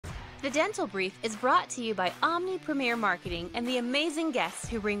The Dental Brief is brought to you by Omni Premier Marketing and the amazing guests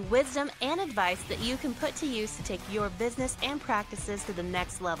who bring wisdom and advice that you can put to use to take your business and practices to the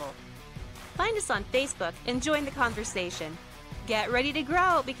next level. Find us on Facebook and join the conversation. Get ready to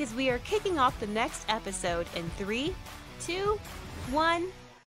grow because we are kicking off the next episode in 3, 2, 1.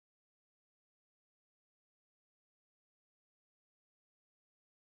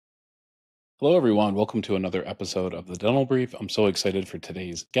 Hello, everyone. Welcome to another episode of the Dental Brief. I'm so excited for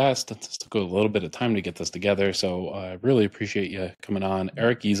today's guest. It took a little bit of time to get this together, so I really appreciate you coming on.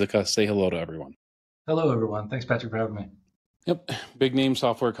 Eric Giesecke, say hello to everyone. Hello, everyone. Thanks, Patrick, for having me. Yep. Big name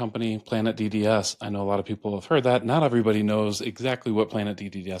software company, Planet DDS. I know a lot of people have heard that. Not everybody knows exactly what Planet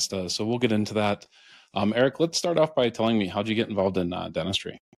DDS does, so we'll get into that. Eric, let's start off by telling me, how'd you get involved in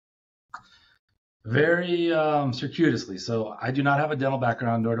dentistry? Very circuitously. So I do not have a dental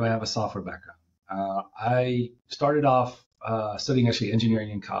background, nor do I have a software background. I started off studying actually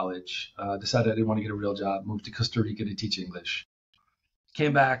engineering in college, decided I didn't want to get a real job, moved to Costa Rica to teach English.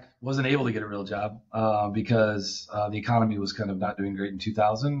 Came back, wasn't able to get a real job because the economy was kind of not doing great in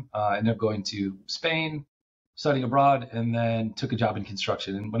 2000. Ended up going to Spain, studying abroad, and then took a job in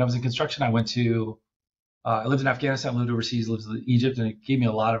construction. And when I was in construction, I lived in Afghanistan, lived overseas, lived in Egypt, and it gave me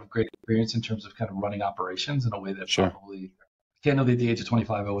a lot of great experience in terms of kind of running operations in a way that probably, candidly, at the age of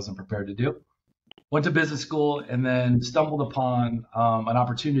 25, I wasn't prepared to do. Went to business school and then stumbled upon an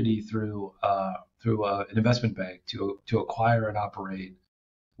opportunity through an investment bank to acquire and operate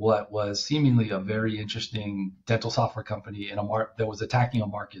what was seemingly a very interesting dental software company in that was attacking a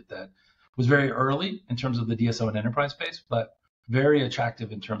market that was very early in terms of the DSO and enterprise space, but very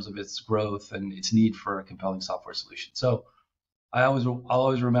attractive in terms of its growth and its need for a compelling software solution. So I'll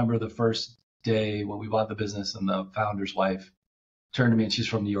always remember the first day when we bought the business, and the founder's wife turned to me, and she's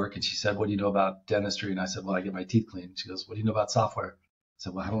from New York, and she said, "What do you know about dentistry?" And I said, "Well, I get my teeth cleaned." She goes, "What do you know about software?" I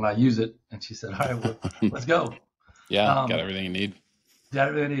said, "Well, how don't I use it?" And she said, "All right, well, let's go." Yeah, got everything you need. Got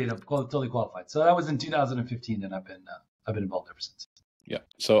everything I need. I'm totally qualified. So that was in 2015, and I've been involved ever since. Yeah.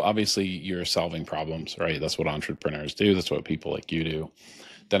 So obviously you're solving problems, right? That's what entrepreneurs do. That's what people like you do.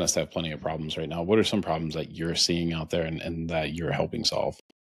 Dentists have plenty of problems right now. What are some problems that you're seeing out there and that you're helping solve?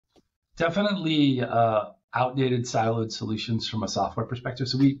 Definitely outdated siloed solutions from a software perspective.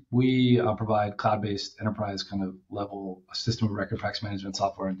 So we provide cloud-based enterprise kind of level system of record practice management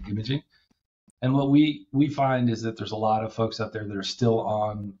software and imaging. And what we find is that there's a lot of folks out there that are still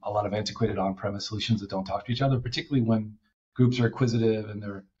on a lot of antiquated on-premise solutions that don't talk to each other, particularly when groups are acquisitive and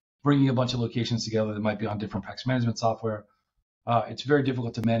they're bringing a bunch of locations together that might be on different practice management software. It's very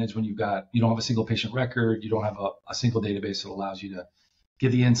difficult to manage when you don't have a single patient record, you don't have a single database that allows you to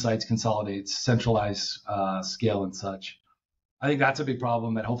get the insights, consolidate, centralize, scale, and such. I think that's a big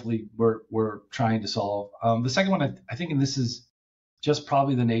problem that hopefully we're trying to solve. The second one, I think, and this is just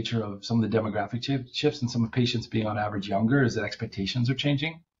probably the nature of some of the demographic shifts and some of patients being on average younger, is that expectations are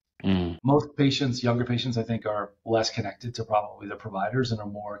changing. Most patients, younger patients, I think, are less connected to probably their providers and are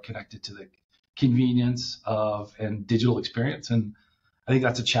more connected to the convenience of and digital experience. And I think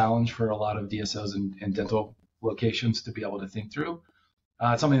that's a challenge for a lot of DSOs and dental locations to be able to think through.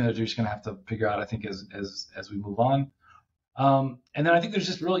 It's something that we're just going to have to figure out, I think, as we move on. And then I think there's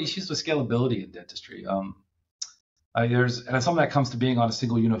just real issues with scalability in dentistry. And something that comes to being on a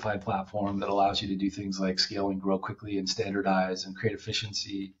single unified platform that allows you to do things like scale and grow quickly and standardize and create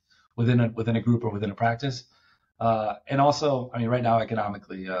efficiency within a group or within a practice. And also, I mean, right now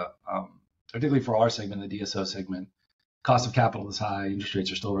economically, particularly for our segment, the DSO segment, cost of capital is high, interest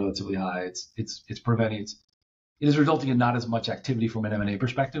rates are still relatively high. It is resulting in not as much activity from an M&A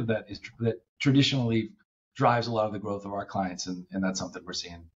perspective that traditionally drives a lot of the growth of our clients, and that's something we're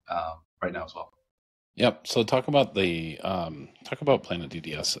seeing right now as well. Yep. So talk about Planet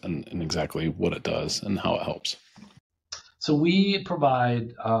DDS and exactly what it does and how it helps. So we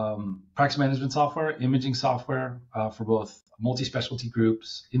provide practice management software, imaging software for both multi-specialty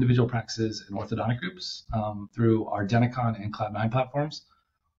groups, individual practices, and orthodontic groups through our Denticon and Cloud9 platforms.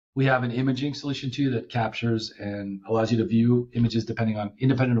 We have an imaging solution too that captures and allows you to view images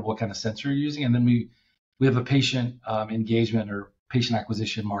independent of what kind of sensor you're using. And then we have a patient engagement or patient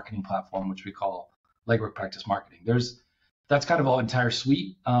acquisition marketing platform, which we call Legwork Practice Marketing. That's kind of our entire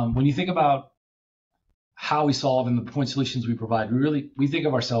suite. When you think about how we solve and the point solutions we provide, we think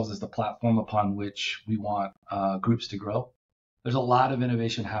of ourselves as the platform upon which we want groups to grow. There's a lot of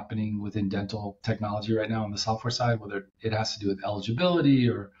innovation happening within dental technology right now on the software side, whether it has to do with eligibility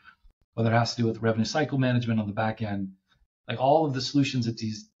or whether it has to do with revenue cycle management on the back end. Like all of the solutions that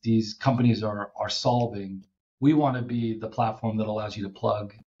these companies are solving, we want to be the platform that allows you to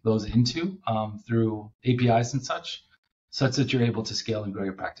plug those into through APIs and such. such that you're able to scale and grow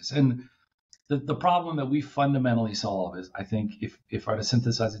your practice. And the problem that we fundamentally solve is, I think, if I were to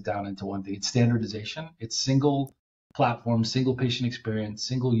synthesize it down into one thing, it's standardization. It's single platform, single patient experience,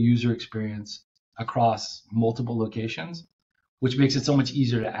 single user experience across multiple locations, which makes it so much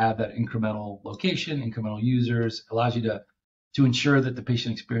easier to add that incremental location, incremental users, allows you to ensure that the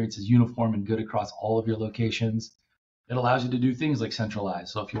patient experience is uniform and good across all of your locations. It allows you to do things like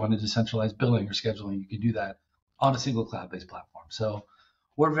centralize. So if you wanted to centralize billing or scheduling, you can do that on a single cloud-based platform. So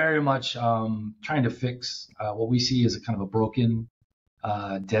we're very much trying to fix what we see as a kind of a broken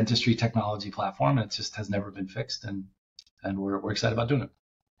dentistry technology platform, and it just has never been fixed, and we're excited about doing it.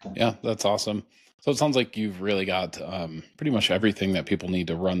 Yeah, that's awesome. So it sounds like you've really got pretty much everything that people need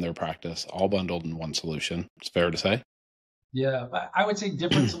to run their practice all bundled in one solution. It's fair to say. Yeah, I would say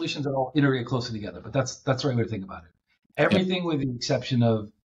different solutions are all integrate closely together, but that's the right way to think about it. Everything with the exception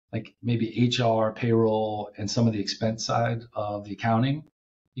of like maybe HR, payroll, and some of the expense side of the accounting,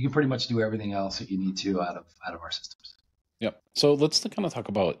 you can pretty much do everything else that you need to out of our systems. Yep. So let's kind of talk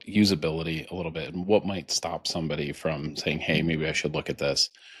about usability a little bit and what might stop somebody from saying, hey, maybe I should look at this.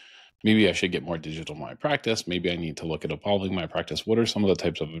 Maybe I should get more digital in my practice. Maybe I need to look at evolving my practice. What are some of the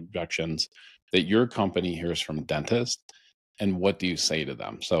types of objections that your company hears from dentists, and what do you say to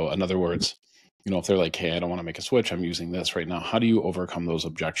them? So in other words, if they're like, hey, I don't want to make a switch, I'm using this right now. How do you overcome those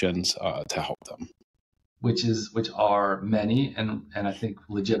objections to help them? Which are many and I think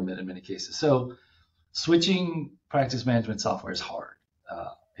legitimate in many cases. So switching practice management software is hard.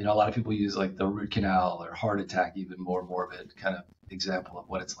 A lot of people use like the root canal or heart attack, even more morbid kind of example of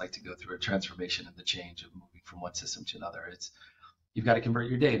what it's like to go through a transformation and the change of moving from one system to another. You've got to convert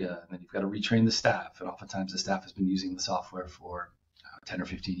your data, and then you've got to retrain the staff. And oftentimes the staff has been using the software for 10 or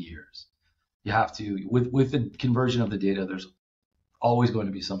 15 years. You have to, with the conversion of the data, there's always going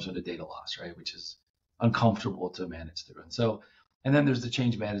to be some sort of data loss, right? Which is uncomfortable to manage through. And then there's the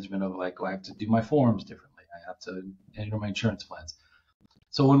change management of like, I have to do my forms differently. I have to enter my insurance plans.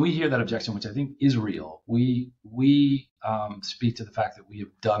 So when we hear that objection, which I think is real, we speak to the fact that we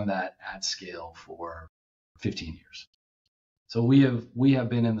have done that at scale for 15 years. So we have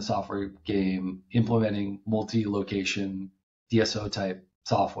been in the software game implementing multi-location DSO type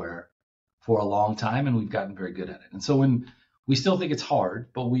software for a long time, and we've gotten very good at it. And so when we still think it's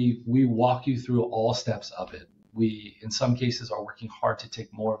hard, but we walk you through all steps of it. We, in some cases, are working hard to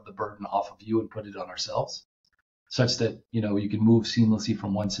take more of the burden off of you and put it on ourselves, such that you can move seamlessly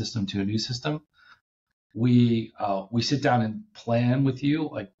from one system to a new system. We sit down and plan with you,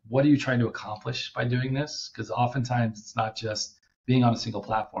 like, what are you trying to accomplish by doing this? Because oftentimes it's not just being on a single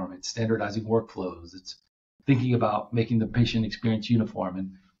platform, it's standardizing workflows, it's thinking about making the patient experience uniform.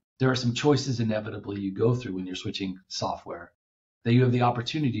 And there are some choices inevitably you go through when you're switching software that you have the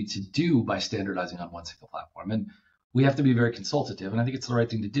opportunity to do by standardizing on one single platform. And we have to be very consultative, and I think it's the right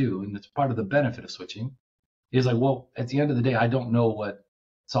thing to do. And it's part of the benefit of switching is like, well, at the end of the day, I don't know what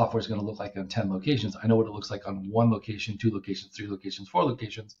software is going to look like on 10 locations. I know what it looks like on 1 location, 2 locations, 3 locations, 4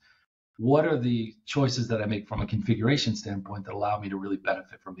 locations. What are the choices that I make from a configuration standpoint that allow me to really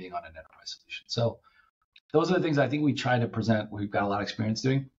benefit from being on an enterprise solution? So those are the things I think we try to present. We've got a lot of experience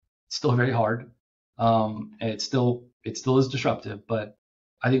doing. It's still very hard. It still is disruptive, but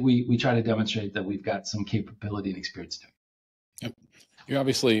I think we try to demonstrate that we've got some capability and experience doing. Yep. You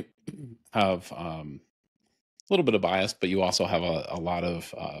obviously have a little bit of bias, but you also have a lot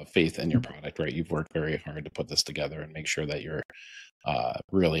of faith in your product, right? You've worked very hard to put this together and make sure that you're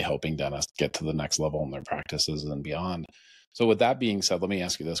really helping dentists get to the next level in their practices and beyond. So with that being said, let me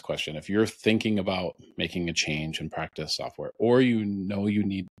ask you this question. If you're thinking about making a change in practice software, or you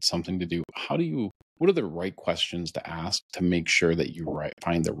need something to do, what are the right questions to ask to make sure that you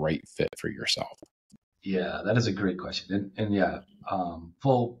find the right fit for yourself? Yeah, that is a great question. And yeah,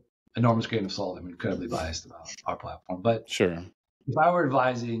 full enormous grain of salt. I'm incredibly biased about our platform. But sure, if I were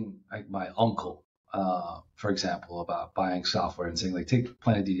advising like my uncle, for example, about buying software and saying, like, take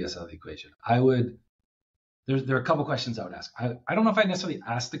Planet DDS out of the equation, there are a couple questions I would ask. I don't know if I necessarily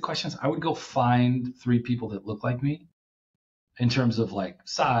ask the questions. I would go find 3 people that look like me in terms of like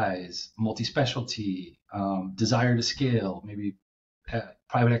size, multi-specialty, desire to scale, maybe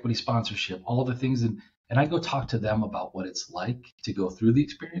private equity sponsorship, all the things. And I'd go talk to them about what it's like to go through the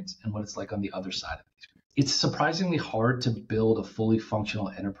experience and what it's like on the other side of the experience. It's surprisingly hard to build a fully functional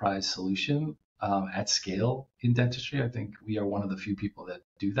enterprise solution at scale in dentistry. I think we are one of the few people that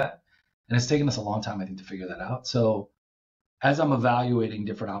do that. And it's taken us a long time, I think, to figure that out. So as I'm evaluating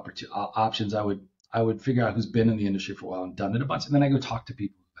different options, I would figure out who's been in the industry for a while and done it a bunch. And then I go talk to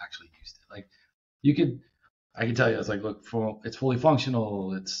people who've actually used it. Like I can tell you, it's like, look, it's fully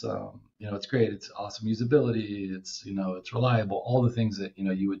functional. It's it's great. It's awesome usability. It's, it's reliable. All the things that,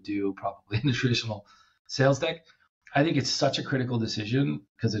 you would do probably in the traditional sales deck. I think it's such a critical decision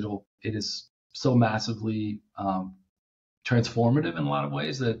because it is so massively transformative in a lot of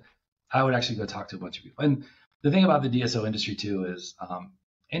ways that I would actually go talk to a bunch of people. And the thing about the DSO industry too is,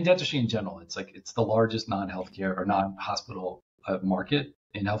 in dentistry in general, it's the largest non-healthcare or non-hospital market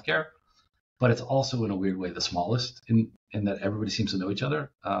in healthcare, but it's also in a weird way the smallest in that everybody seems to know each other.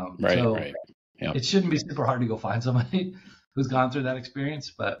 Right. Yeah. It shouldn't be super hard to go find somebody who's gone through that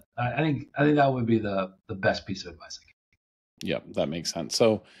experience, but I think that would be the best piece of advice I can. Yep, that makes sense.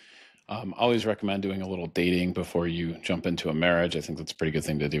 So I always recommend doing a little dating before you jump into a marriage. I think that's a pretty good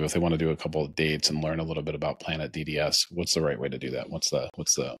thing to do. If they want to do a couple of dates and learn a little bit about Planet DDS, what's the right way to do that? What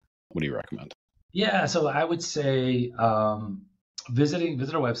do you recommend? Yeah, so I would say visit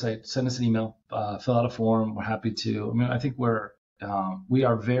our website, send us an email, fill out a form. We're happy to. I mean, I think we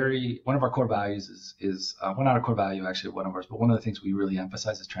are very, one of our core values is well, not a core value actually, one of ours, but one of the things we really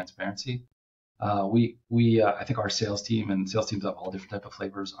emphasize is transparency. I think our sales team and sales teams of all different type of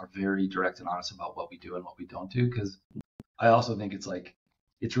flavors are very direct and honest about what we do and what we don't do. Because I also think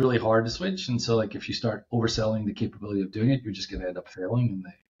it's really hard to switch. And so if you start overselling the capability of doing it, you're just going to end up failing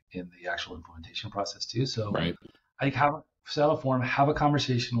in the actual implementation process too. So right. I think fill out a form, have a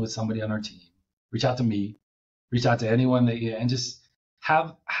conversation with somebody on our team, reach out to me, reach out to anyone and just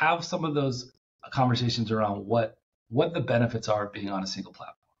have some of those conversations around what the benefits are of being on a single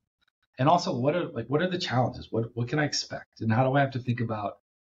platform. And also, what are the challenges? What can I expect? And how do I have to think about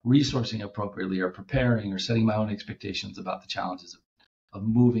resourcing appropriately or preparing or setting my own expectations about the challenges of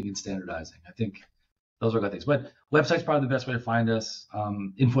moving and standardizing? I think those are good things. But website's probably the best way to find us.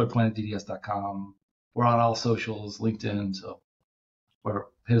 info@planetdds.com. We're on all socials, LinkedIn. So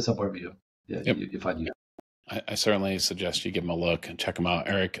hit us up wherever you find you. I certainly suggest you give them a look and check them out.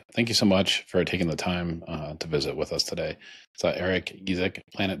 Eric, thank you so much for taking the time to visit with us today. So Eric Giesecke,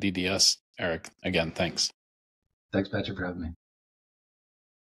 Planet DDS. Eric, again, thanks. Thanks, Patrick, for having me.